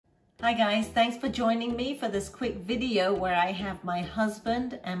Hi guys, thanks for joining me for this quick video where I have my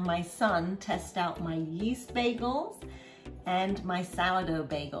husband and my son test out my yeast bagels and my sourdough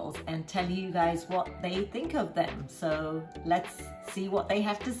bagels and tell you guys what they think of them. So let's see what they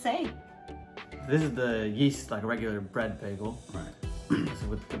have to say. This is the yeast, like a regular bread bagel. Right. So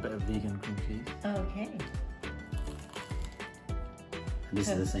with a bit of vegan cream cheese. Okay. And this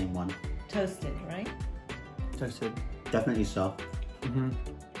is the same one. Toasted, right? Toasted. Definitely soft.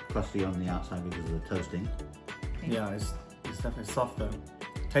 Crusty on the outside because of the toasting. Okay. Yeah, it's definitely soft though.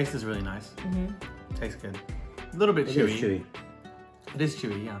 Taste is really nice. Tastes good. A little bit chewy. It is chewy. It is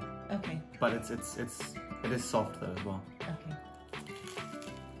chewy, yeah. Okay. But it is soft though as well. Okay.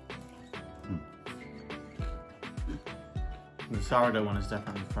 The sourdough one is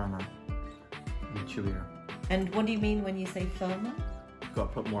definitely firmer and chewier. And what do you mean when you say firmer? You've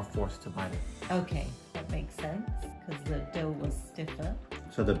got to put more force to bite it. Okay, that makes sense because the dough was stiffer.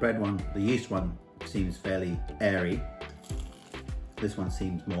 So the bread one, the yeast one, seems fairly airy. This one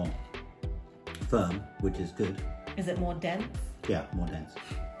seems more firm, which is good. Is it more dense? Yeah, more dense.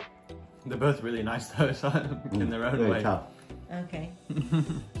 They're both really nice though, so in their own Very way. tough. Okay.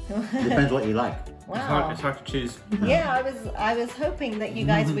 Depends what you like. Wow. It's hard to choose. Yeah, I was hoping that you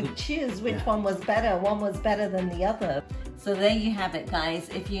guys would choose which one was better. One was better than the other. So there you have it, guys.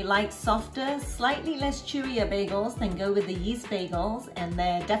 If you like softer, slightly less chewier bagels, then go with the yeast bagels, and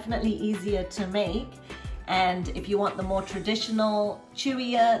they're definitely easier to make. And if you want the more traditional,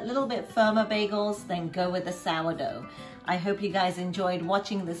 chewier, little bit firmer bagels, then go with the sourdough. I hope you guys enjoyed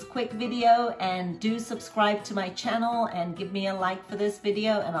watching this quick video, and do subscribe to my channel and give me a like for this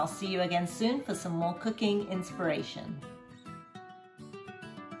video, and I'll see you again soon for some more cooking inspiration.